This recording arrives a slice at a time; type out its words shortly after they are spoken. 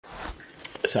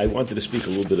So I wanted to speak a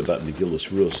little bit about Megillas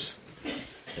Rus,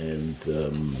 and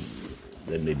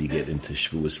then maybe get into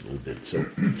Shavuos a little bit. So,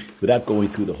 without going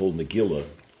through the whole Megillah,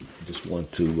 I just want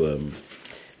to.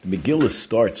 The Megillah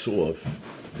starts off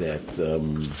that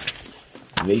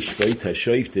Meishveit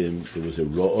HaShoiftim, there was a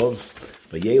Ra'ov,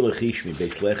 Vayelech Ish Mi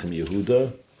Beis Lechem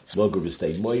Yehuda, Moger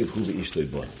B'Stei Moyev Huva Ishtoi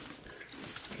Bon.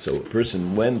 So a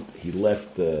person went, he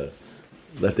left Eretz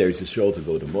Yisrael to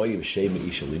go to Moyev, Shem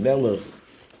Ish Elimelech,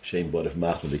 Shem Bot of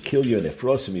Machlon Bekilya, and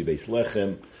Ephrosim Mi Beis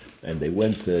Lechem, and they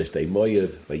went to Shtei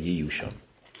Moyev, Vayiyu Sham.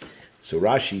 So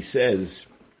Rashi says,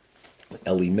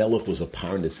 Elimelech was a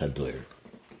Parnas Hadoyer.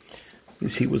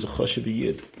 He was a Choshev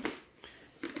Yid.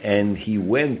 And he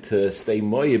went to Shtei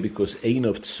Moyev because Ein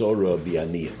of Tzora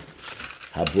Bi'aniyim.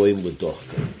 Haboim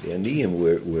L'dochta. The Aniyim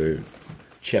were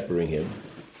shepherding him.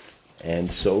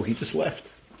 And so he just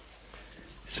left.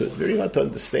 So it's very hard to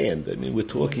understand. I mean, we're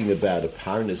talking about a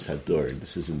Parnas Hador.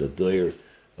 This is in the Doyer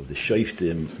of the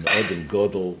Shoiftim, an Adam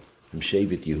Godel from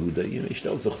Shevet Yehuda. You know,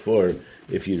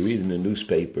 if you read in the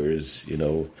newspapers,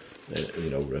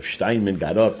 Rav Steinman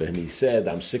got up and he said,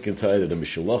 I'm sick and tired of the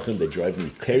Mishulachim. They drive me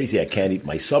crazy. I can't eat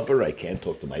my supper. I can't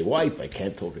talk to my wife. I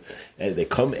can't talk. And they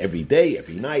come every day,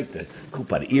 every night. The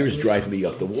Kupat ears drive me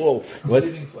up the wall. What? I'm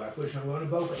leaving Flatbush. I'm going to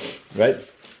Boca. Right?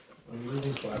 I'm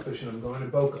leaving Flatbush and I'm going to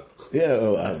Boca.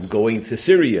 Yeah, I'm going to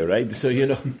Syria, right? So,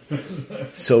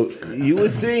 so you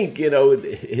would think,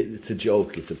 it's a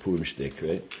joke. It's a Purim shtick,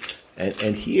 right?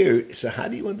 And here, so how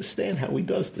do you understand how he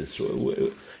does this?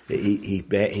 He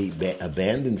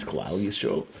abandons Klal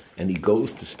Yisrael and he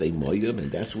goes to stay Moyim,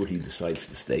 and that's where he decides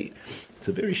to stay. It's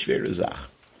a very schwere Zach.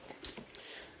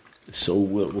 So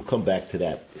we'll come back to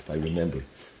that if I remember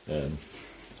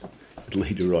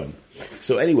later on.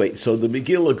 So anyway, so the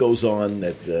Megillah goes on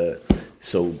that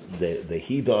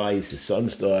he dies, his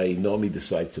sons die. Nomi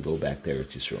decides to go back to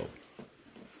Eretz Yisrael.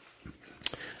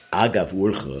 Agav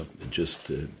Urcha, just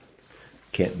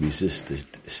can't resist to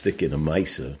stick in a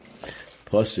Maisa.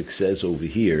 Pasuk says over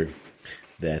here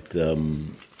that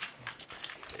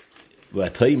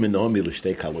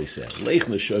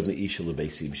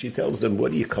she tells them,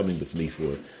 what are you coming with me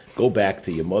for? Go back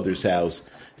to your mother's house.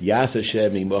 Hashem should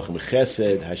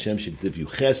give you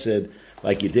chesed,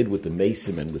 like you did with the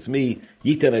Mesim and with me.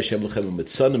 You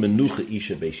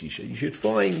should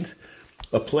find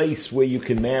a place where you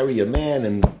can marry a man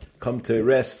and come to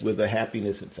rest with a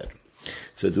happiness, etc.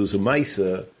 So there was a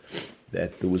Maisa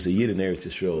that there was a Yid in Eretz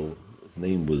Yisrael. His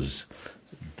name was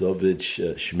David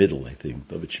Schmidl, I think.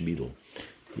 David Schmidl.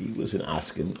 He was in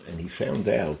Asken, and he found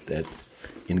out that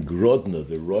in Grodno,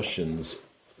 the Russians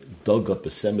dug up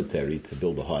a cemetery to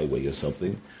build a highway or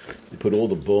something. They put all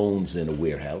the bones in a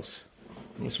warehouse.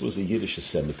 And this was a Yiddish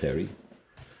cemetery.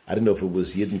 I don't know if it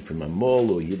was Yidden from Amol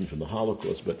or Yidden from the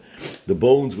Holocaust, but the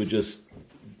bones were just,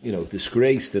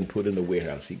 disgraced and put in a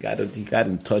warehouse. He got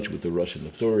in touch with the Russian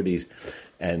authorities,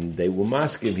 and they were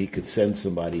asking him he could send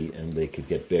somebody and they could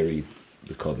get buried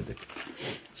the Kovadik.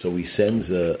 So he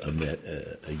sends a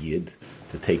Yid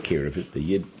to take care of it. The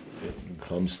Yid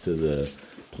comes to the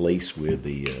place where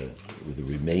the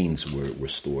remains were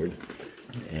stored,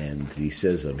 and he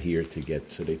says, I'm here to get.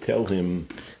 So they tell him,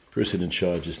 the person in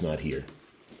charge is not here.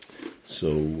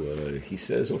 So he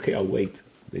says, okay, I'll wait.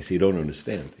 They say, you don't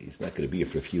understand. He's not going to be here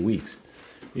for a few weeks.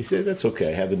 He said, that's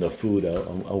okay. I have enough food.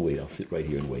 I'll wait. I'll sit right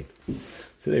here and wait.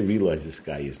 So they realize this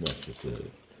guy is nuts.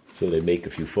 So they make a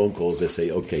few phone calls. They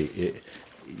say, okay,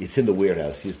 it's in the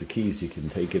warehouse. Here's the keys. You can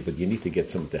take it, but you need to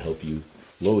get something to help you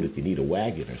load it. You need a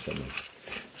wagon or something.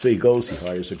 So he goes, he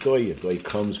hires a guy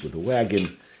comes with a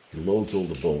wagon, he loads all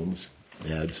the bones.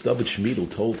 Now, David Schmidl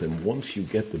told him, once you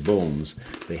get the bones,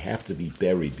 they have to be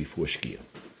buried before Shkia.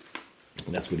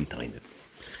 And that's what he timed it.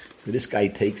 So this guy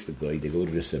takes the guy, they go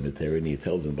to the cemetery, and he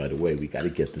tells him, by the way, we got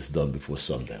to get this done before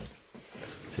sundown.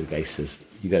 So the guy says,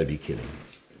 you got to be kidding.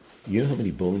 You know how many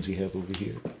bones you have over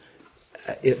here?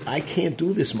 I can't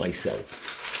do this myself.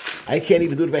 I can't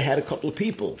even do it if I had a couple of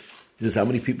people. He says, how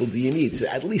many people do you need? He says,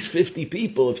 at least 50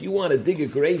 people. If you want to dig a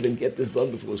grave and get this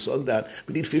done before sundown,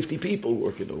 we need 50 people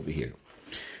working over here.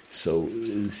 So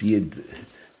Yid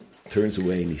turns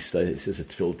away and he says,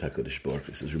 it's Phil Takadish Baruch.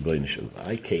 He says, Rebbeinu Shalom,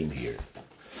 I came here.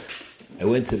 I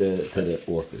went to the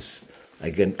office. I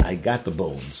got the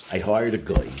bones. I hired a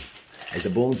guy. The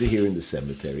bones are here in the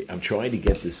cemetery. I'm trying to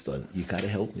get this done. You got to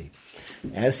help me.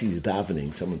 As he's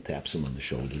davening, someone taps him on the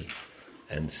shoulder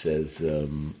and says,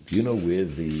 do you know where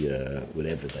the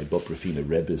Bob Rafina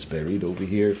Rebbe is buried over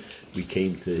here? We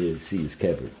came to see his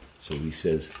kever. So he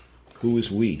says, who is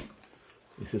we?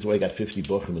 He says, well, I got 50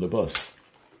 bochum in a bus.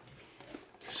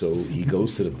 So he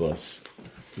goes to the bus.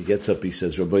 He gets up, he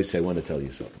says, Rabbi, I want to tell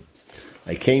you something.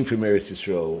 I came from Eretz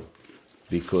Yisrael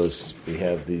because we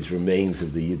have these remains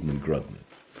of the Yidden in Grodno.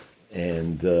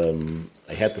 And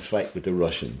I had to fight with the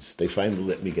Russians. They finally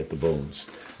let me get the bones.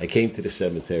 I came to the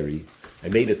cemetery. I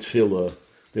made a tefillah.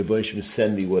 The Boshim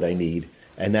send me what I need.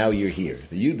 And now you're here.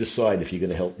 You decide if you're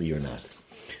going to help me or not.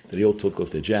 They all took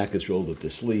off their jackets, rolled up their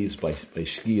sleeves. By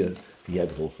Shkia, he had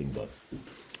the whole thing done.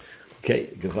 Okay,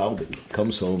 Gavaldik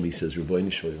comes home. He says,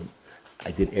 Rebbeinu Shalom,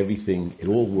 I did everything. It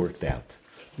all worked out.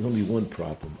 There's only one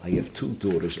problem. I have 2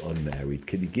 daughters unmarried.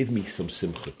 Can you give me some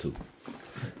simcha too?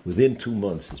 Within 2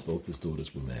 months, both his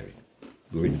daughters were married.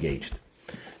 Were engaged.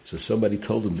 So somebody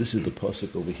told him, this is the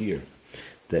pasuk over here.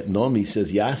 That Nomi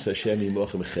says, Yas Hashem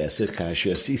imochem chesed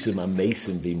kasher sisim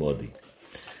amesim v'modi.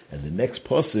 And the next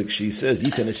pasuk, she says,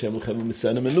 Yitan Hashem lechem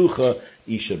u'misana menucha,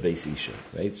 isha beis isha.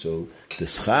 Right? So the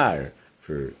schar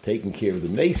for taking care of the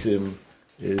mesim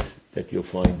is that you'll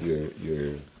find your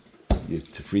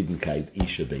tefriedenkeit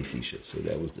isha beis isha. So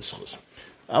that was the schus.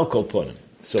 I'll call upon him.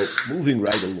 So moving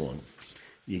right along,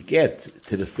 you get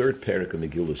to the 3rd parak of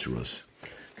Megillas Rus.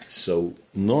 So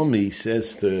Nomi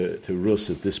says to Rus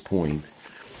at this point,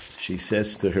 she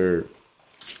says to her,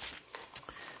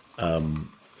 Biti,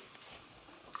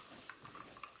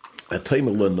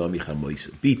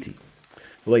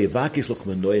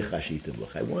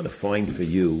 I want to find for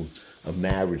you a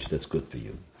marriage that's good for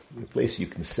you, a place you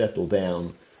can settle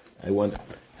down.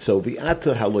 So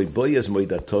Viata haloi Boyaz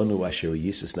moidatonu asher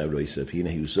yisis na roisav hina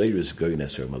hiuzayrus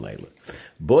goyneser malayla.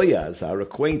 Boyaz, our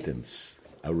acquaintance,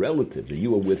 our relative, that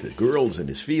you were with the girls in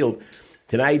his field.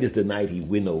 Tonight is the night he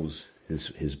winnows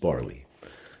his barley.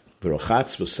 So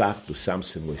first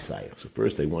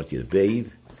I want you to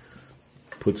bathe,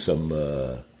 put some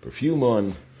perfume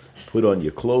on, put on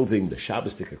your clothing, the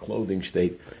Shabbosdik clothing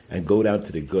state, and go down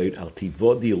to the goyt. Al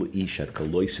tivodil ish at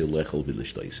kaloise lechel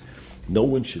v'lishtais. No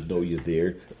one should know you're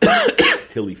there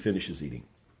till he finishes eating.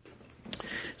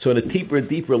 So in a deeper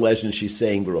lesson, she's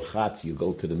saying, V'rochatz, you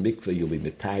go to the mikveh, you'll be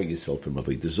metayr yourself from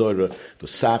avodah zora.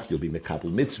 V'sach, you'll be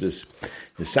mekabel mitzvahs.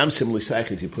 The samsim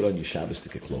l'saychis, you put on your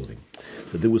Shabbosdik clothing.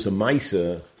 So there was a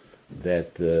maisa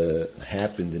that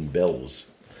happened in Belz.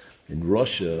 In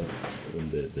Russia,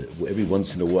 every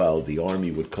once in a while, the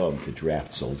army would come to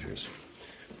draft soldiers.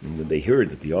 And when they heard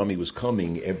that the army was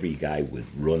coming, every guy would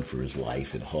run for his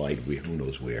life and hide who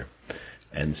knows where.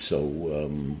 And so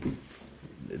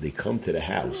they come to the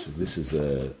house. This is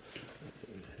the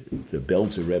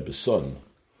Belzer Rebbe's son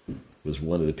was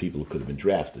one of the people who could have been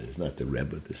drafted. It's not the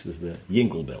Rebbe. This is the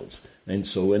Yinkel Belz. And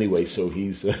so anyway,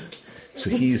 he's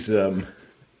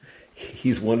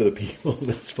one of the people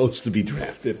that's supposed to be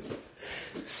drafted.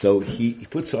 So he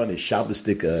puts on his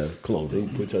Shabbosdik clothing,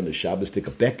 puts on his Shabbosdik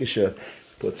bekisha,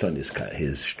 puts on his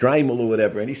streimel or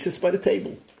whatever, and he sits by the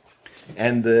table.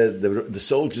 And the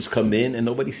soldiers come in and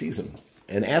nobody sees him.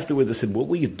 And afterwards I said, what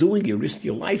were you doing? You risked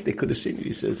your life. They could have seen you.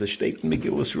 He says,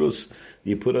 Megillas Rus.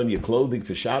 You put on your clothing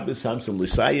for Shabbos, Samson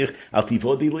Lusayich, Al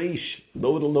Tivodi Leish.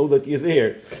 No one will know that you're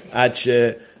there. At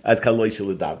Kalois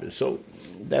L'Daber. So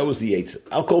that was the eitzah.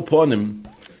 I'll call upon him.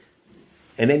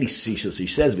 And then he says,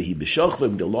 V'hi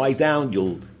b'shochlem, you'll lie down,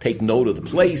 you'll take note of the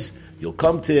place, you'll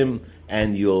come to him,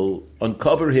 and you'll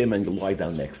uncover him, and you'll lie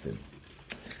down next to him.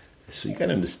 So you got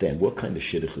to understand, what kind of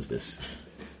shidduch is this?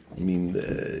 I mean,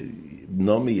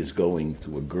 Nomi is going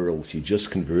to a girl, she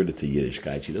just converted to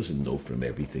Yiddishkeit, she doesn't know from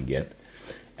everything yet.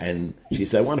 And she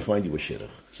said, I want to find you a shidduch.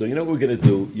 So you know what we're going to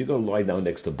do? You're going to lie down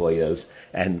next to Boyaz,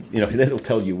 and then he'll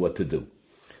tell you what to do.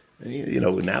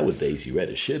 And, nowadays you read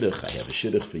a shidduch. I have a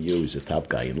shidduch for you. He's a top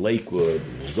guy in Lakewood.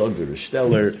 He's a Zogger, a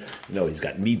Steller. He's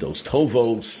got Midos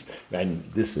Tovos and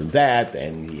this and that.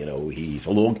 And, he's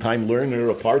a long-time learner,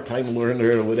 a part-time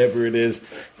learner, or whatever it is.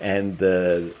 And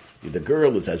the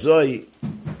girl is Azoi.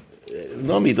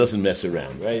 Nomi doesn't mess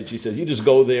around, right? She says, you just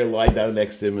go there, lie down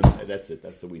next to him, and that's it.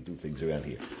 That's the way we do things around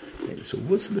here. And so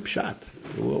what's the pshat?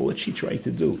 Well, what's she trying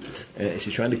to do?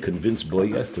 She's trying to convince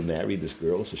Boyaz to marry this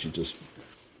girl, so she just...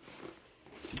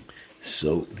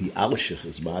 So the Alshich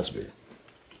is masber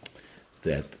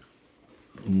that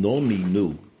Nomi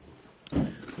knew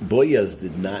Boyaz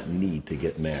did not need to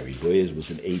get married. Boyaz was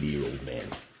an 80-year-old man.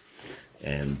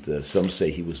 And some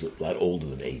say he was a lot older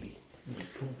than 80.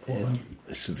 And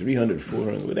so 300,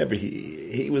 400, whatever.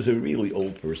 He was a really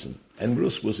old person. And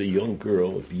Rus was a young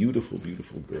girl, a beautiful,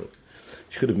 beautiful girl.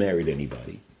 She could have married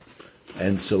anybody.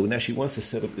 And so now she wants to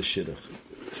set up the shidduch.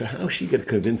 So how is she going to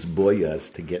convince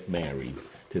Boyaz to get married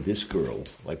to this girl?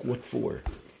 Like, what for?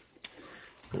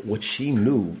 But what she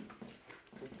knew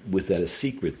was that a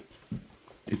secret.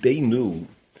 They knew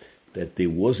that there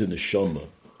was a neshama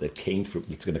that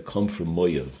it's going to come from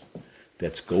Moav,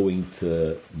 that's going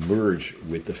to merge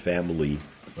with the family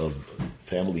in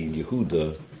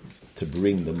Yehuda to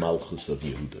bring the Malchus of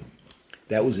Yehuda.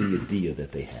 That was the idea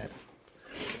that they had.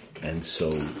 And so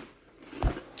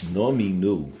Naomi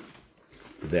knew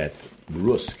that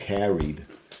Rus carried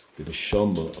the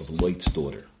neshama of Lot's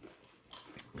daughter.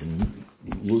 And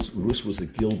Rus was the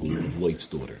Gilgul of Lot's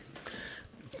daughter.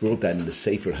 It's brought that in the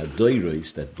Sefer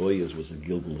Hadoros that Boaz was the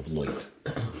Gilgul of Lot.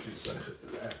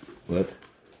 What?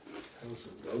 How was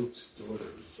Lot's daughter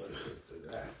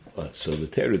to that? So the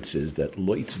Teretz is that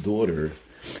Lot's daughter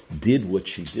did what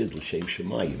she did, L'Shem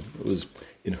Shemayim. It was,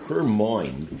 in her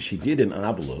mind, she did an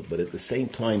avla, but at the same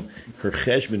time, her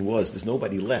cheshbon was, there's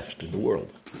nobody left in the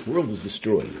world. The world was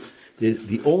destroyed.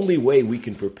 The only way we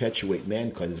can perpetuate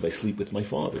mankind is by sleep with my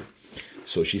father.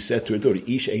 So she said to her daughter,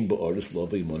 Ish ein ba'aris lo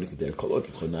v'yimonik der kolot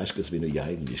l'chonashkas v'nu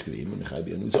yayin nishkavim v'nechai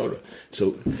v'yanuzara.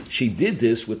 So she did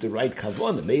this with the right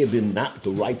kavanah. It may have been not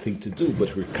the right thing to do, but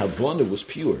her kavanah was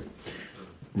pure.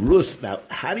 Rus, now,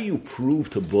 how do you prove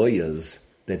to Boaz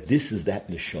that this is that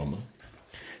neshama?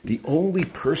 The only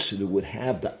person who would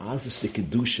have the Azas de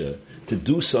Kedusha to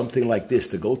do something like this,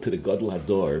 to go to the Gadol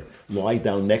Hador, lie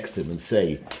down next to him and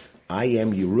say, I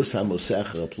am Yerus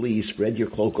HaMosecha, please spread your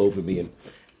cloak over me. And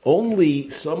only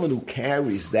someone who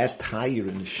carries that tire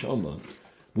in the neshama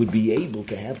would be able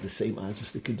to have the same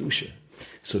Azas de Kedusha.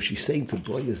 So she's saying to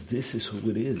Boaz, this is who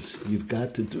it is. You've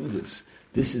got to do this.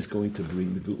 This is going to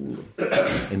bring the Geula.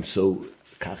 And so,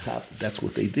 kachap, that's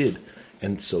what they did.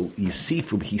 And so you see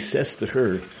from, he says to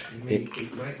her,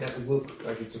 it might not look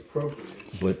like it's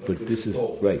appropriate. But this is,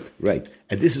 right.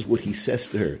 And this is what he says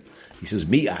to her. He says,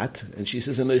 Mi'at, and she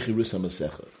says, Anochi Rus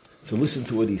HaMasecha. So listen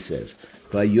to what he says.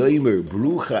 Vayomer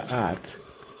Brucha At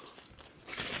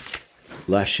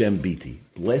LaHashem Biti.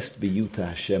 Blessed be you to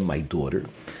Hashem, my daughter.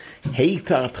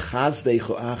 Heitat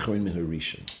Chazdeicho Acharin Min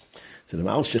Harishon. So the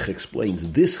Malshich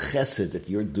explains, this chesed that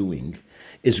you're doing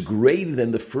is greater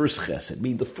than the first chesed. I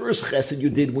mean, the first chesed you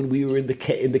did when we were in the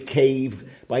cave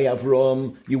by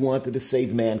Avram, you wanted to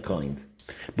save mankind.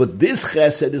 But this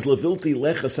chesed is levilti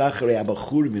lechas acharei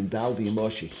abachurim imdal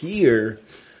v'yimoshe. Here,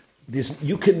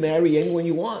 you can marry anyone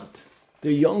you want.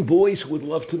 There are young boys who would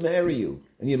love to marry you.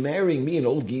 And you're marrying me, an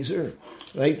old geezer.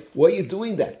 Right? Why are you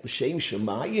doing that? L'shem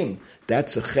shemayim.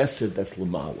 That's a chesed, that's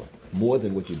l'mala. More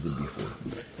than what you did before.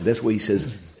 And that's why he says,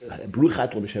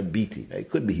 Bruchat l'Hashem biti. It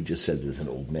could be he just said it as an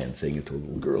old man saying it to a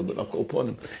little girl, but I'll go upon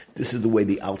him. This is the way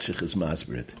the Alshich is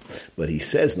masberit. But he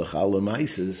says, Nachal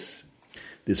l'maises,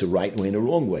 there's a right way and a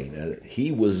wrong way. Now,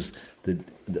 he was, the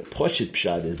Poshet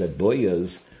Pshat is that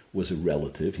Boaz was a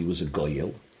relative, he was a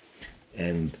goyel,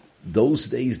 and those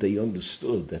days they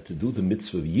understood that to do the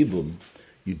mitzvah of Yibum,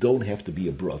 you don't have to be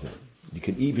a brother. You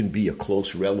can even be a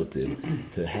close relative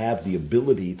to have the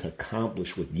ability to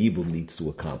accomplish what Yibum needs to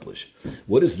accomplish.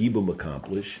 What does Yibum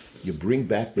accomplish? You bring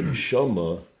back the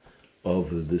neshama of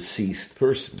the deceased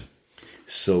person.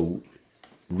 So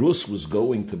Rus was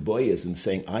going to Boaz and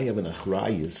saying, I have an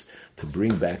achrayus to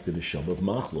bring back the neshama of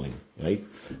Machloim, right?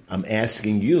 I'm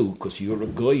asking you, because you're a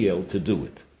goyel, to do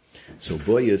it. So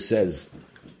Boaz says,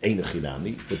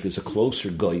 but there's a closer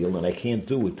goyel, and I can't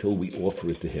do it till we offer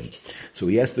it to him. So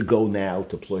he has to go now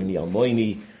to Ploini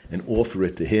Almoini and offer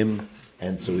it to him.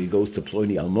 And so he goes to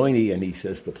Ploini Almoini, and he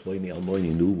says to Ploini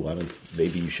Almoini, no,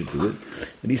 maybe you should do it.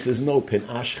 And he says, no, pen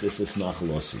ashchis es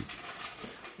nachlosi.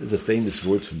 There's a famous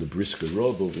word from the Brisker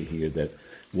Rov over here that,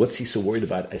 what's he so worried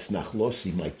about? Es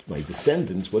nachlosi, my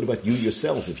descendants. What about you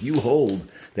yourself? If you hold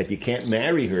that you can't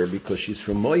marry her because she's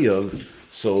from Moav,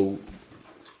 so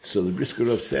the Brisker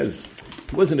Rov says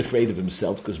he wasn't afraid of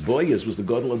himself because Boaz was the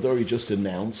Gadol Hador. He just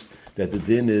announced that the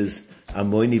din is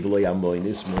Amoini v'lo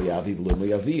Amoinis, Moavi v'lo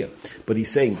Moavia. But he's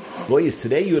saying, Boaz,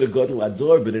 today you're the Gadol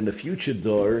Hador, but in the future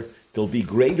door there'll be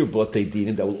greater botei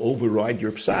dinim that will override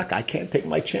your psak. I can't take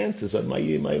my chances on my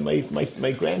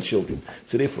grandchildren,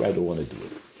 so therefore I don't want to do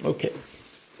it. Okay.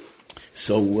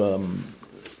 So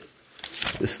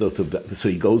so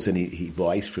he goes and he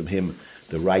buys from him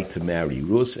the right to marry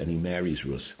Rus, and he marries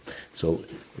Rus. So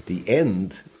at the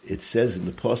end, it says in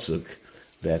the pasuk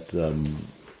that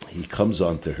he comes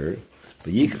on to her.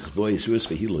 So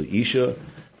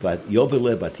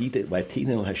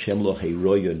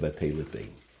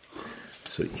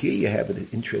here you have an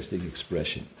interesting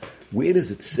expression. Where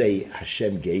does it say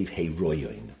Hashem gave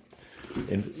Heiroyon?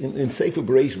 In Sefer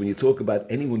Bereishis, when you talk about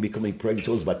anyone becoming pregnant, it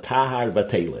talks about Tahar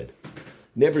Vateled.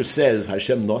 Never says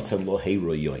Hashem Nosan Lo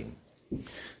Heiroyon.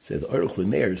 So the Aruch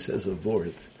LaNer says of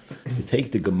Vort, you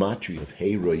take the gematria of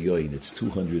Heiroyon, it's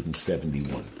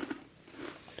 271.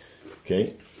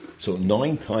 Okay? So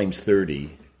 9 times 30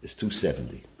 is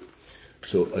 270.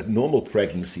 So a normal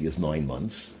pregnancy is 9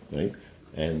 months, right?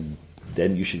 And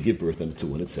then you should give birth on the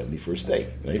 271st day,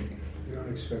 right? You don't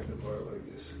expect a boy like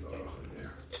this in Aruch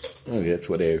LaNer. Okay, that's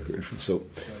what I heard from. So,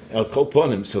 I'll call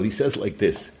upon him. So he says like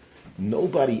this: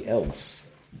 nobody else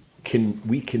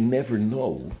we can never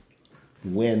know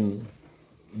when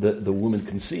the woman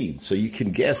conceived. So you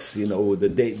can guess,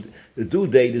 the due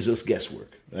date is just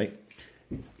guesswork, right?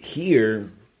 Here,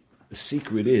 the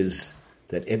secret is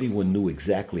that everyone knew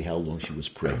exactly how long she was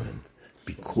pregnant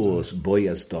because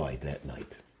Boaz died that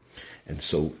night. And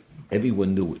so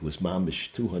everyone knew it was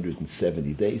mamish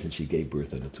 270 days, and she gave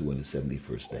birth on the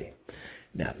 271st day.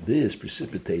 Now, this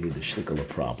precipitated a shtickle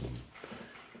problem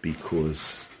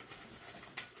because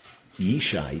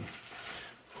Yishai,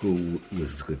 who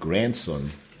was the grandson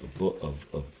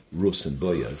of Rus and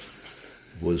Boaz,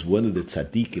 was one of the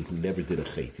tzaddikim who never did a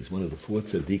chet. He's one of the 4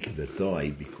 tzaddikim that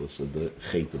died because of the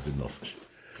chet of the nefesh.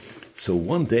 So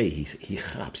one day he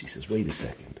chaps, he says, wait a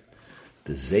second,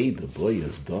 the Zayda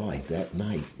Boaz died that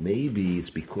night. Maybe it's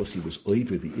because he was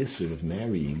over the Isser of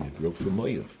marrying a girl from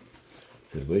Moav.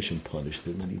 So the Rishon punished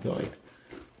him and he died.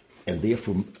 And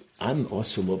therefore, an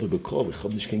also love bekol, ich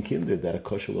hab nicht kein Kinder, that a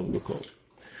kosher love bekol.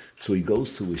 So he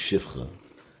goes to his shivcha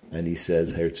and he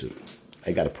says, Herzog,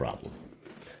 I got a problem.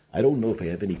 I don't know if I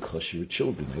have any kosher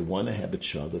children. I want to have a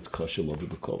child that's kosher love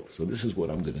bekol. So this is what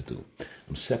I'm going to do.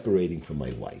 I'm separating from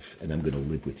my wife and I'm going to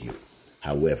live with you.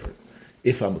 However,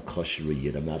 if I'm a kosher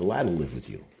yid, I'm not allowed to live with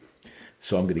you.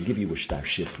 So I'm going to give you a shtar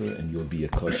shifra and you'll be a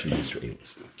kosher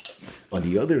Yisraelis. On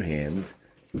the other hand,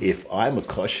 if I'm a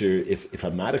kosher, if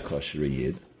I'm not a kosher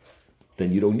yid,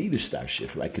 then you don't need a shtar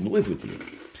shifra. I can live with you.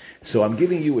 So I'm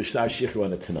giving you a shtar shifra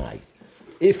on a tanai.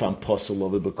 If I'm posel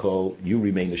of a bekol, you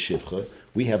remain a shifra.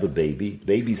 We have a baby.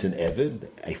 Baby's an eved.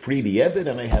 I free the eved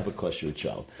and I have a kosher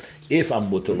child. If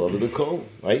I'm mutal of a bekol,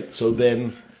 right? So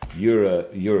then you're a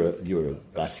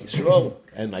bas Yisrael,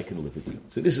 and I can live with you.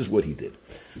 So this is what he did.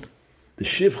 The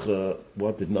shivcha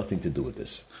wanted nothing to do with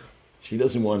this. She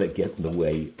doesn't want to get in the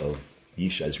way of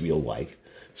Yishai's real wife.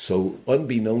 So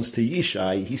unbeknownst to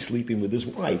Yishai, he's sleeping with his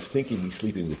wife, thinking he's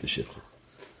sleeping with the shivcha.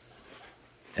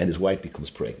 And his wife becomes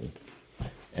pregnant.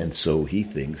 And so he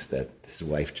thinks that his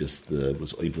wife just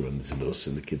was over on the zinus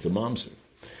and the kid's a momser.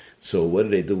 So what do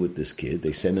they do with this kid?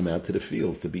 They send him out to the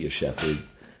field to be a shepherd.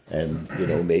 And,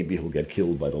 maybe he'll get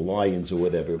killed by the lions or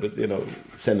whatever, but,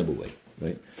 send him away,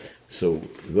 right? So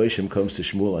Roshim comes to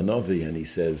Shmuel Hanavi and he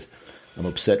says, I'm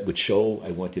upset with Shaul.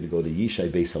 I want you to go to Yishai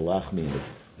Beis Halachmi and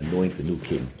anoint the new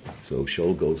king. So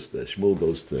Shmuel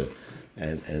goes to,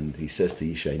 and he says to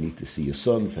Yishai, I need to see your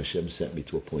sons. Hashem sent me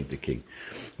to appoint the king.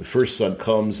 The first son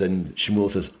comes and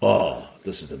Shmuel says,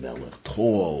 this is the Melech,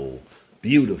 tall,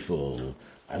 beautiful,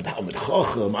 and Talmud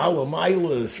Chacham, Allah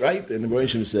Milas, right? And the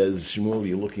Roshim says, Shmuel,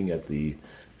 you're looking at the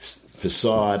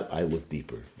facade, I look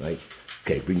deeper, right?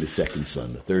 Okay, bring the second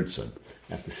son, the third son.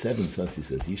 After 7 sons, he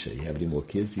says, Yishai, you have any more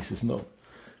kids? He says, no.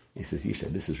 He says,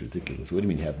 Yishai, this is ridiculous. What do you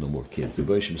mean you have no more kids? The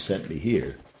Roshim sent me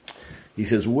here. He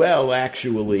says, well,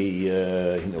 actually,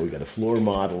 we got a floor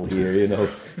model here,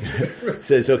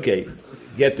 Says, okay,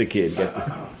 get the kid,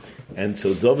 And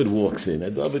so David walks in,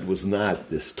 and David was not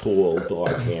this tall,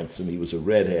 dark, handsome. He was a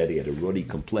redhead. He had a ruddy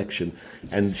complexion.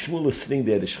 And Shmuel is sitting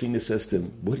there. The Shekhinah says to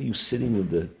him, what are you sitting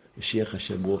with? The Mashiach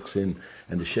Hashem walks in,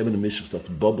 and the Shem and the Mishra starts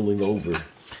bubbling over.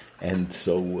 And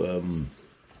so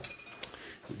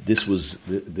this was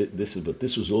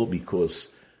all because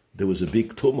there was a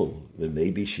big tumult. That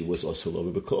maybe she was also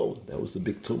over Bekol. That was the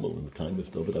big tumult in the time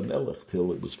of David HaMelech,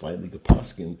 till it was finally the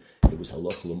Paskin. It was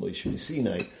Halach L'Moshe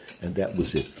Sinai, and that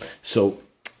was it. So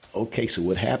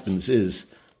what happens is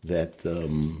that,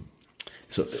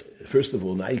 first of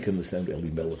all, now you can understand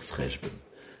Elimelech's cheshbon.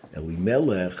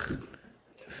 Elimelech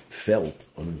felt,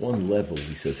 on one level,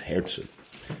 he says, Herzog.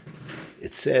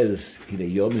 It says, Hine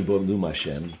Yomim Bom Num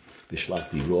Hashem,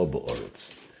 Vishlachti Roh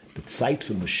Ba'oretz. The sight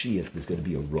for Mashiach, there's going to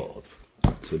be a Rov.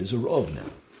 So there's a Rov now.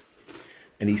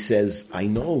 And he says, I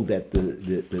know that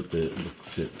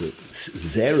the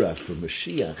Zerah for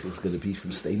Mashiach is going to be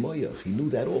from Stei Moav. He knew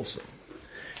that also.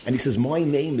 And he says, my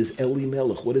name is Eli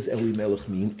Melech. What does Eli Melech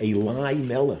mean? Eli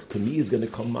Melech. To me is going to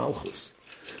come Malchus.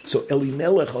 So Eli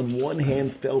Melech on one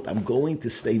hand felt, I'm going to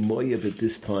Stei Moav at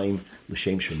this time,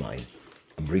 L'Shem Shemayim.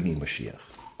 I'm bringing Mashiach.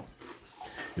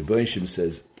 The Rebbe Shem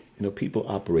says, people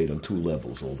operate on 2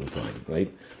 levels all the time,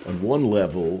 right? On one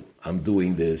level, I'm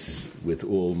doing this with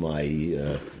all my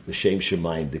L'Shem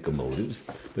Shemayim dika motives.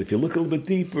 But if you look a little bit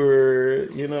deeper,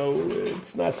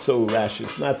 it's not so rash,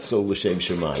 it's not so L'Shem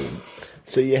Shemayim.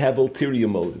 So you have ulterior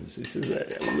motives. He says,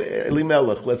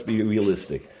 Elimelech, let's be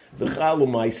realistic. The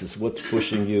Chalomaisis, what's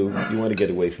pushing you? You want to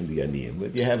get away from the Aniyim.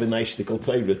 But you have a nice shtickle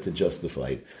Torah to justify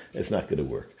it. It's not going to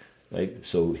work. Right?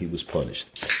 So he was punished.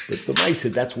 But the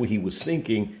Maisa, that's what he was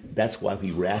thinking. That's why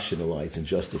he rationalized and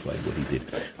justified what he did.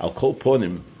 I'll call upon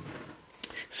him.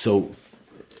 So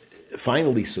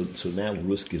finally, so now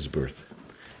Rus gives birth.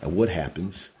 And what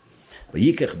happens?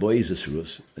 Vayikach Boazes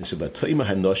Rus, and so Batoima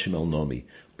Hanoshim El Nomi,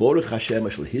 Baruch Hashem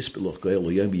Ashel Hispelach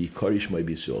Goel Yom Yikarish My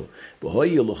Bisol,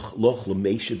 V'hoy Loch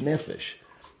L'Meishad Nefesh.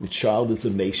 The child is a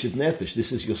Meishad Nefesh.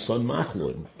 This is your son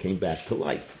Machlon, came back to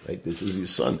life, right? This is your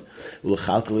son.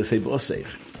 L'chalkel Esei Bosech.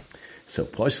 So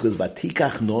Poshel is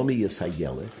Vatikach Nomi is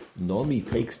HaYeled. Nomi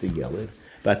takes the Yeled,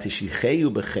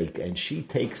 Vatishicheyu B'chek, and she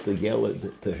takes the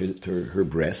Yeled to her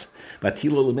breast.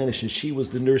 Vatilo L'Menish, and she was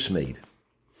the nursemaid.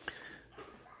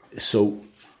 So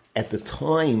at the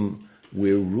time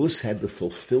where Rus had the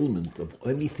fulfillment of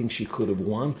anything she could have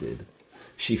wanted,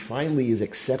 she finally is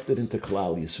accepted into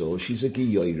Klal Yisrael. She's a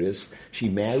Giyoris. She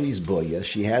marries Boya.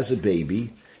 She has a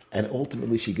baby, and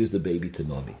ultimately she gives the baby to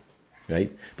Nomi.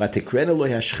 Right?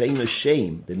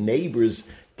 The neighbors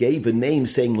gave a name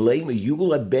saying, Lema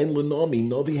Yulad Ben Lenomi.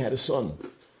 Nomi had a son.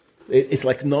 It's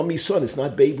like Nomi's son. It's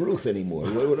not Babe Ruth anymore.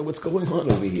 What's going on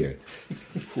over here?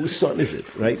 Whose son is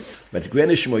it, right? So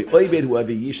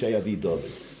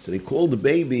they called the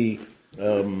baby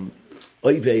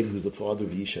Oived, who's the father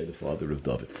of Yishai, the father of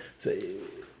David. So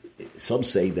some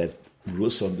say that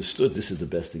Rus understood this is the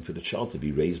best thing for the child, to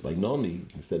be raised by Nomi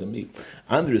instead of me.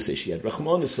 Others say she had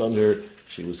Rachmanis on her.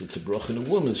 She was a tzibroch in a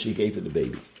woman. She gave her the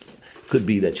baby. Could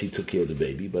be that she took care of the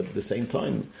baby, but at the same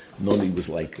time, Nomi was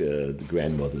like the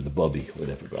grandmother, the bubby,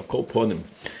 whatever. But I'll call upon him.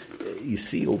 You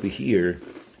see over here,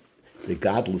 the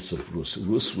godless of Rus.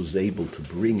 Rus was able to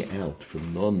bring out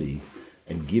from Nomi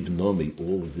and give Nomi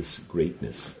all of this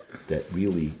greatness that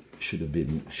really should have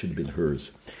been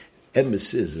hers.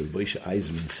 Emes is, Moshe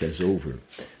Eisman says over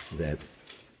that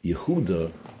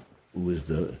Yehuda,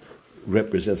 who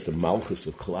represents the Malchus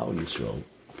of Klal Yisrael.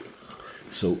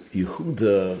 So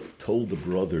Yehuda told the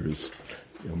brothers,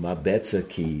 Ma betza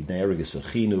ki na'erigas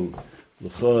achinu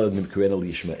l'cha nimkeren al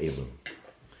Yishmaelim.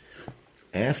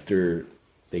 After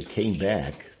they came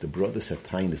back, the brothers had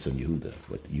kindness on Yehuda,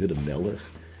 Yehuda Melech,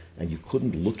 and you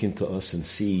couldn't look into us and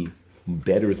see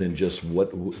better than just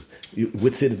what's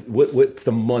in it, what's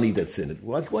the money that's in it.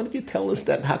 Why don't you tell us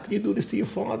that? How can you do this to your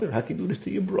father? How can you do this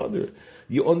to your brother?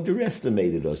 You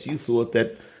underestimated us. You thought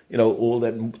that, all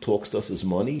that talks to us is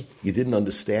money. You didn't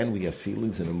understand we have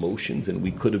feelings and emotions, and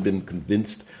we could have been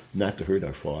convinced not to hurt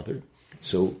our father.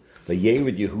 So,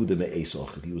 Vayered Yehuda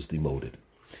me'esach, he was demoted.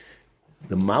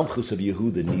 The Malchus of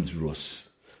Yehuda needs Rus.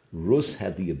 Rus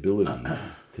had the ability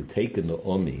to take a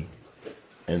Naomi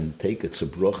and take a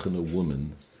tzibroch in a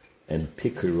woman and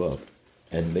pick her up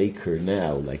and make her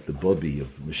now like the bubby of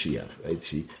Mashiach, right?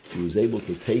 She was able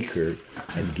to take her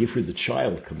and give her the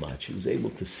child kamat. She was able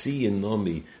to see in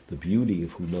Nomi the beauty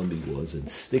of who Nomi was and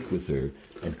stick with her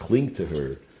and cling to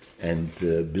her and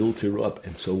build her up.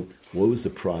 And so what was the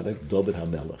product? David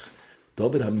HaMelech.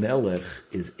 David HaMelech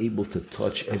is able to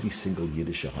touch every single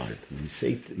Yiddish heart. You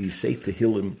say to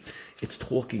Hillel, it's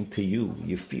talking to you.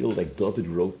 You feel like David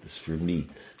wrote this for me.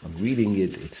 I'm reading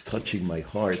it. It's touching my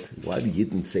heart. Why do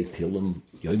Yidden say Tillim?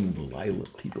 Yom V'Layla.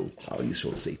 People, how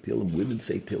Yisrael say Tillim. Women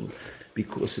say Tillim.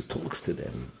 Because it talks to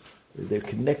them. They're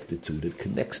connected to it. It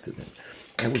connects to them.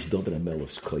 That was David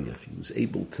HaMelech's koyach. He was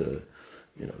able to,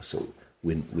 so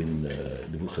when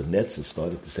Nebuchadnezzar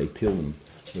started to say Tillim,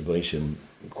 Rabbi Shem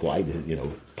quieted,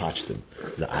 patched him.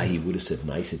 He would have said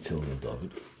nicer Tillim than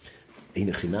David.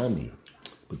 Einachinami.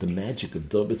 But the magic of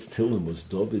David's Tillim was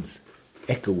David's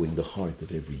echoing the heart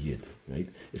of every Yid, right?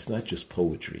 It's not just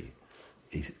poetry.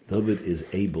 David is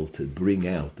able to bring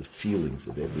out the feelings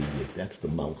of every Yid. That's the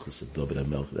Malchus of David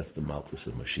HaMelech. That's the Malchus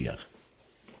of Mashiach.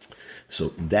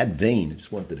 So in that vein, I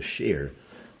just wanted to share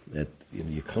that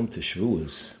you come to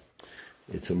Shavuos,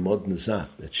 it's a modern zach,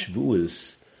 that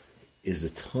Shavuos is the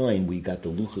time we got the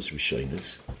Luchas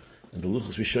Rishonis, and the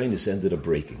Luchas Rishonis ended up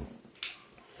breaking.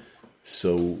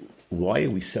 So why are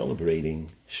we celebrating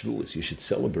Shavuos? You should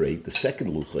celebrate the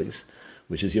second Luchas,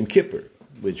 which is Yom Kippur,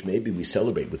 which maybe we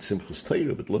celebrate with Simchas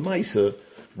Torah, but Lamaisa,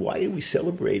 why are we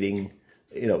celebrating,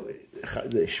 the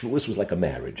Shavuos was like a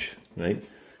marriage, right?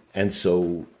 And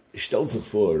so, Shtelzen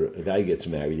for, a guy gets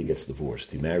married, he gets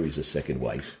divorced, he marries a second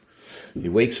wife, he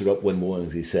wakes her up one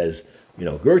morning, he says,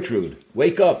 Gertrude,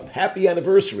 wake up, happy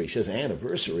anniversary. She says,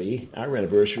 anniversary? Our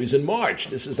anniversary is in March.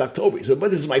 This is October. He says, but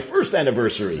this is my first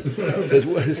anniversary. He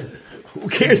says, who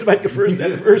cares about your first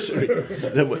anniversary?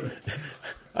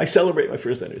 I celebrate my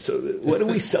first anniversary. So what are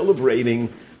we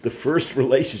celebrating? The first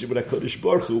relationship with HaKadosh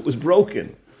Baruch Hu was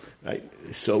broken. Right?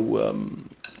 So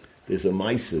there's a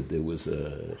Maisa, there was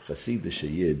a Hasidic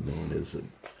Yid known as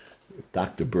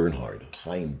Dr. Bernhard,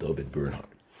 Chaim David Bernhard.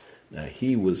 Now,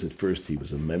 he was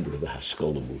a member of the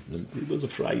Haskalah movement. He was a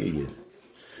Friar Yid.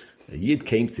 A Yid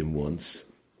came to him once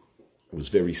was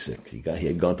very sick. He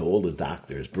had gone to all the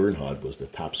doctors. Bernhard was the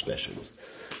top specialist.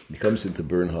 He comes into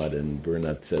Bernhard, and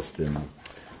Bernhard says to him,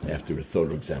 after a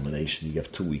thorough examination, you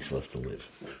have 2 weeks left to live.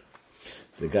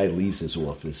 So the guy leaves his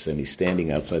office, and he's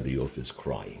standing outside the office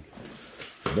crying.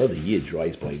 Another Yid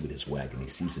drives by with his wagon. He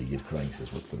sees the Yid crying. He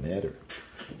says, what's the matter?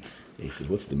 He says,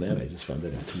 what's the matter? I just found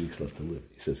out I have 2 weeks left to live.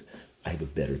 He says, I have a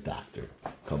better doctor.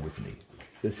 Come with me.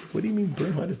 He says, what do you mean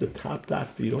Bernhard is the top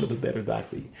doctor? You don't have a better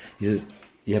doctor. He says,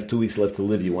 you have 2 weeks left to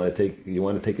live. You want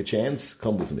to take a chance?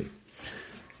 Come with me.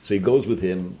 So he goes with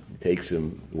him, takes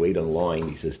him, wait on line.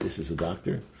 He says, this is a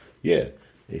doctor? Yeah.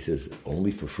 He says,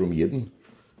 only for Frum Yidden?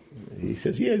 He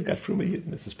says, yeah, he's got Frum Yidden.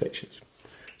 That's his patients.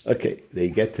 Okay, they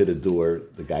get to the door.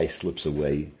 The guy slips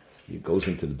away. He goes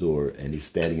into the door, and he's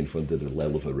standing in front of the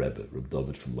Lelev Rebbe, Reb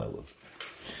David from Lelev.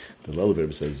 The Lelev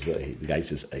Rebbe says, the guy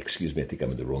says, excuse me, I think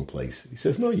I'm in the wrong place. He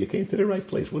says, no, you came to the right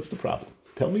place. What's the problem?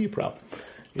 Tell me your problem.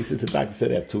 He says, the doctor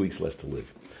said I have 2 weeks left to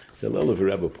live. The Lelev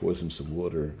Rebbe pours him some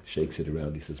water, shakes it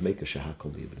around. He says, make a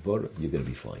shahakal v'vora, you're going to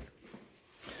be fine.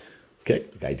 Okay,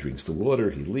 the guy drinks the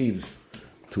water, he leaves.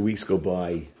 2 weeks go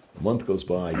by, a month goes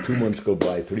by, 2 months go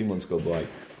by, 3 months go by.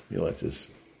 He realizes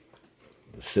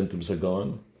the symptoms are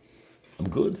gone. I'm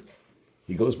good.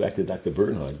 He goes back to Dr.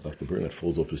 Bernhard. Dr. Bernhard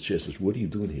falls off his chair and says, what are you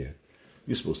doing here?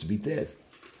 You're supposed to be dead.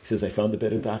 He says, I found a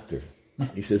better doctor.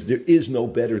 He says, there is no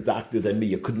better doctor than me.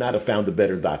 You could not have found a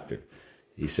better doctor.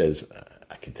 He says,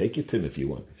 I can take you to him if you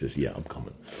want. He says, yeah, I'm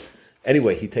coming.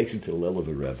 Anyway, he takes him to the Lelev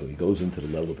Rebbe. He goes into the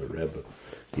Lelev Rebbe.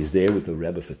 He's there with the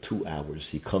Rebbe for 2 hours.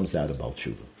 He comes out of Baal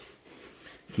Tshuva.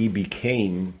 He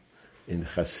became, in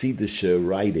Hasidic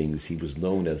writings, he was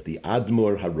known as the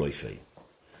Admor HaRoife.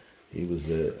 He was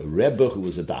a Rebbe who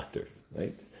was a doctor,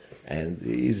 right? And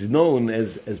he's known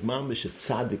as Mamish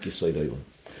Tzaddik Yesod Olam.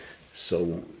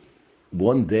 So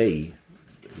one day,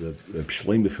 Reb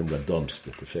Shlomo from Radomsk,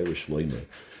 the Teferah Shlomo,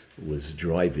 was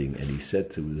driving, and he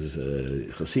said to his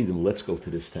Hasidim, let's go to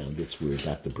this town. That's where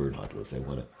Dr. Bernhard lives.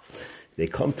 They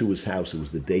come to his house. It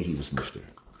was the day he was nifter.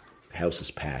 The house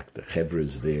is packed. The chevra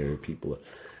is there.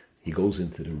 He goes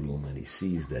into the room, and he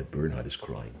sees that Bernhard is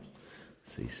crying.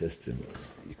 So he says to him,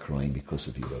 you're crying because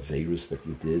of your Aveirus that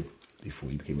you did before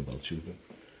you became a Baal Tshuva?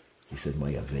 He said,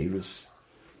 my Aveirus?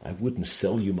 I wouldn't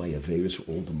sell you my Aveirus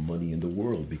for all the money in the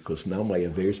world, because now my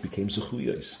Aveirus became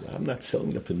Zechuyos. I'm not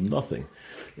selling them for nothing.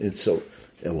 And so,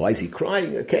 why is he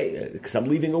crying? Okay, because I'm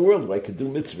leaving a world where I could do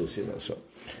mitzvahs, So,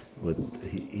 but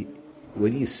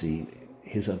what do you see?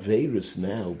 His Aveirus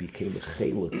now became a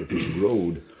chelak of his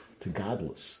road to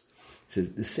godless. It says,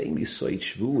 the same Yisod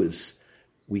Shvuas,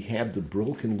 we have the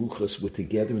broken luchas, we're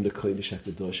together in the Kodesh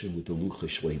HaKadoshim with the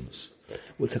luchas shleimus.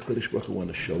 What's HaKadosh Baruch Hu want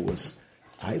to show us?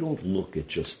 I don't look at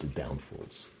just the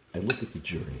downfalls. I look at the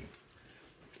journey.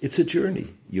 It's a journey.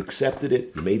 You accepted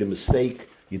it, you made a mistake,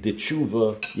 you did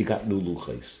tshuva, you got new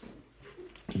luchas.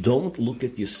 Don't look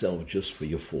at yourself just for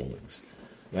your fallings.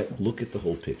 Right? Look at the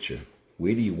whole picture.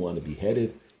 Where do you want to be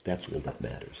headed? That's all that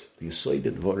matters. The Yesod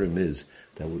Dvarim is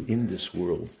that we're in this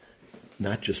world,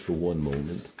 not just for one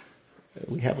moment.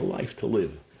 We have a life to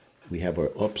live. We have our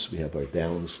ups, we have our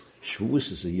downs.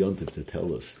 Shavuos is a yontif to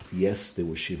tell us, yes, there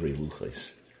were shivrei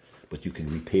luchos, but you can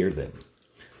repair them.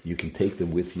 You can take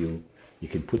them with you. You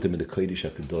can put them in the Kodesh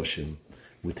HaKadoshim.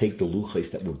 We take the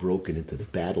luchos that were broken into the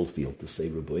battlefield to say,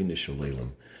 Rabbeinu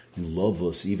Shalom, you love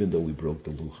us even though we broke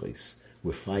the luchos.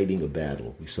 We're fighting a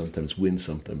battle. We sometimes win,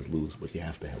 sometimes lose, but you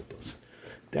have to help us.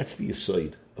 That's the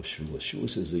Yesod of Shavuos.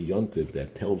 Shavuos is a yontif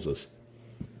that tells us,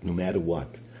 no matter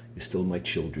what, you're still my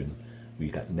children. We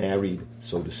got married,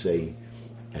 so to say,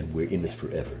 and we're in this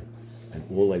forever. And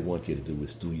all I want you to do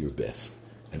is do your best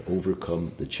and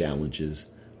overcome the challenges.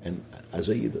 And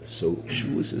so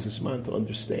Shavuos is a man to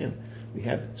understand. You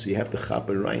have to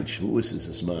chaper rein. Shavuos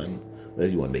is a man.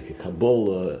 Whether you want to make a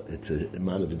Kabbalah, it's a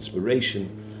man of inspiration,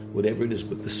 whatever it is.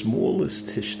 But the smallest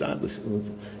tishtadlis,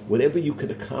 whatever you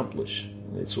can accomplish.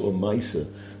 I saw a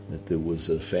Maisa that there was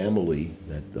a family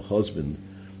that the husband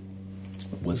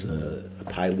was a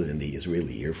pilot in the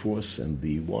Israeli Air Force, and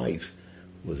the wife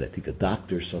was, I think, a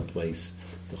doctor someplace.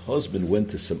 The husband went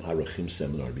to some Arachim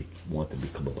seminar, wanted to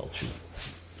become a Baal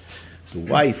Tshuva. The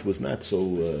wife was not so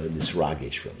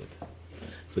nisragesh from it,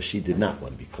 so she did not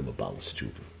want to become a Baal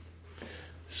Tshuva.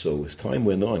 So as time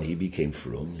went on, he became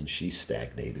frum, and she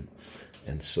stagnated.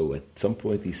 And so at some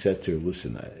point he said to her,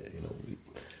 listen,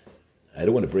 I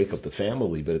don't want to break up the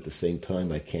family, but at the same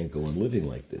time, I can't go on living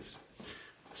like this.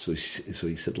 So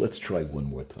he said, let's try one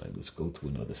more time. Let's go to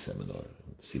another seminar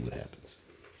and see what happens.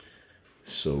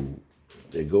 So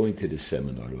they're going to this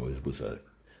seminar. It was a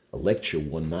lecture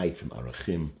one night from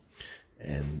Arachim.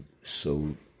 And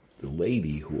so the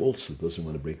lady who also doesn't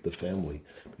want to break the family,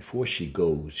 before she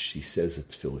goes, she says at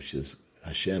tefillah, she says,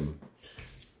 Hashem,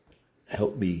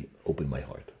 help me open my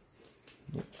heart.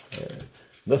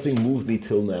 Nothing moved me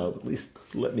till now, at least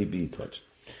let me be touched.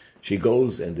 She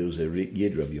goes, and there was a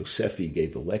Yid, Rabbi Yosefi,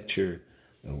 gave a lecture,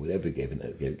 or whatever, gave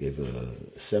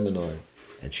a seminar,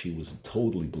 and she was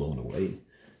totally blown away.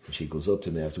 And she goes up to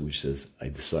him afterwards, she says, I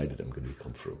decided I'm going to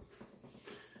become frum.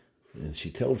 And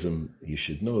she tells him, you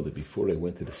should know that before I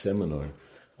went to the seminar,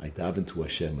 I davened to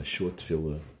Hashem a short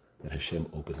tefillah that Hashem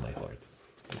opened my heart.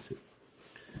 That's it.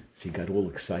 She got all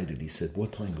excited. He said,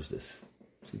 what time was this?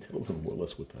 She tells him more or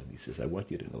less what time. He says, I want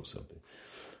you to know something.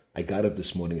 I got up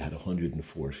this morning, I had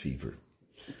 104 fever.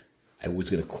 I was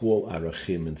going to call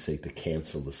Arachim and say to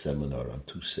cancel the seminar. I'm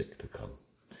too sick to come.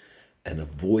 And a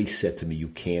voice said to me, you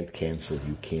can't cancel,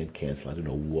 you can't cancel. I don't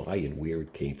know why and where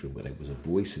it came from, but it was a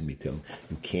voice in me telling me,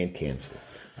 you can't cancel.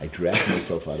 I dragged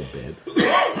myself out of bed.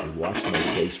 I washed my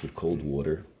face with cold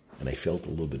water, and I felt a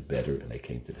little bit better, and I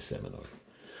came to the seminar.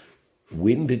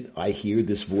 When did I hear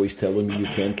this voice telling me you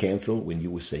can't cancel? When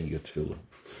you were saying your tefillah.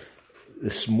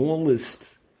 The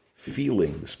smallest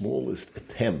feeling, the smallest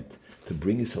attempt to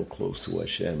bring yourself close to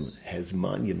Hashem has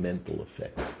monumental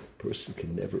effects. A person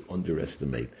can never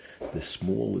underestimate the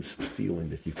smallest feeling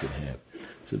that you can have.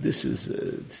 So this is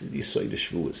the Yesod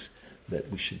Shavuos, that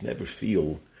we should never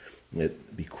feel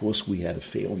that because we had a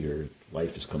failure,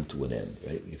 life has come to an end.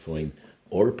 Right? You find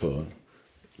Orpah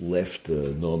left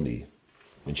Naomi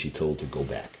when she told her to go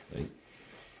back. Right?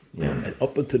 And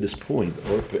up until this point,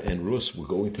 Orpah and Rus were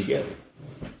going together.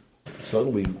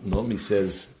 Suddenly, Naomi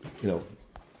says,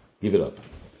 give it up.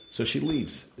 So she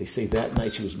leaves. They say that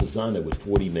night she was Mazana with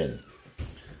 40 men.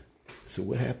 So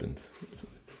what happened?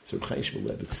 So Chaim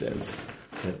Shmulevitz says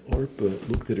that Orpah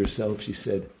looked at herself, she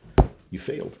said, you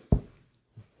failed.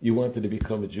 You wanted to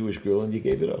become a Jewish girl and you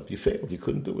gave it up. You failed. You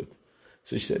couldn't do it.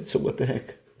 So she said, so what the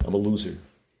heck? I'm a loser.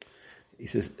 He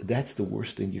says, that's the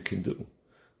worst thing you can do.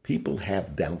 People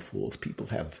have downfalls. People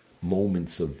have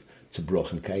moments of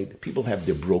tzibrochenkait. People have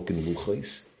their broken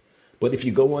luchos. But if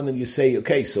you go on and you say,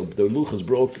 okay, so the luchos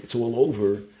broke, it's all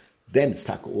over, then it's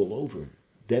taka all over.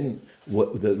 Then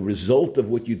what the result of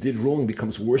what you did wrong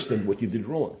becomes worse than what you did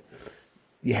wrong.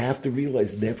 You have to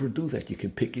realize, never do that. You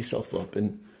can pick yourself up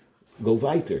and go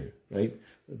weiter, right?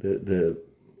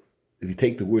 If you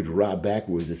take the word ra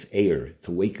backwards, it's air,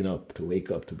 to waken up, to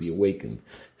wake up, to be awakened.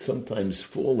 Sometimes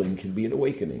falling can be an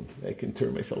awakening. I can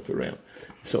turn myself around.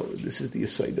 So this is the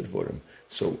Yesod Dvarim.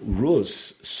 So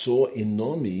Rus saw in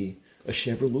Naomi a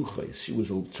shever luchos. She was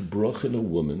a tzibrochen, a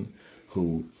woman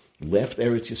who left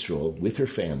Eretz Yisrael with her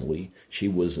family. She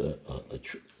was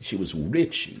she was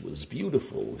rich, she was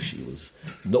beautiful, she was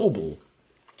noble.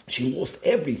 She lost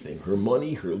everything. Her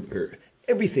money, her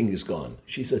everything is gone.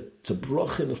 She's a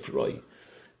tzibrochen of Troy.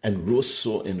 And Rus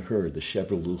saw in her the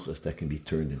shever luchos that can be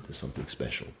turned into something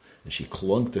special. And she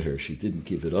clung to her. She didn't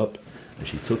give it up. And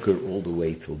she took her all the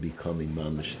way till becoming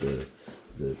mamish the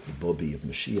Bobby of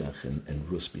Mashiach,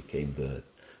 and Rus became the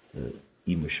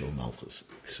Ima Shel Malchus.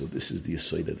 So this is the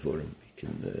Yesod Dvarim.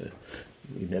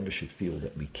 We never should feel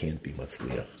that we can't be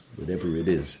matzliach. Whatever it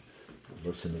is, the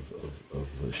lesson of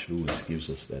Shavuos gives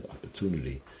us that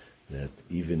opportunity that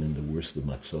even in the worst of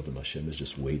matzavim, Hashem is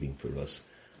just waiting for us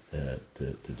to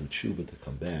do tshuva, to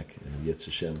come back, and Yetz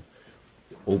Hashem,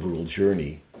 overall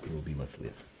journey, it will be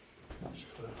matzliach.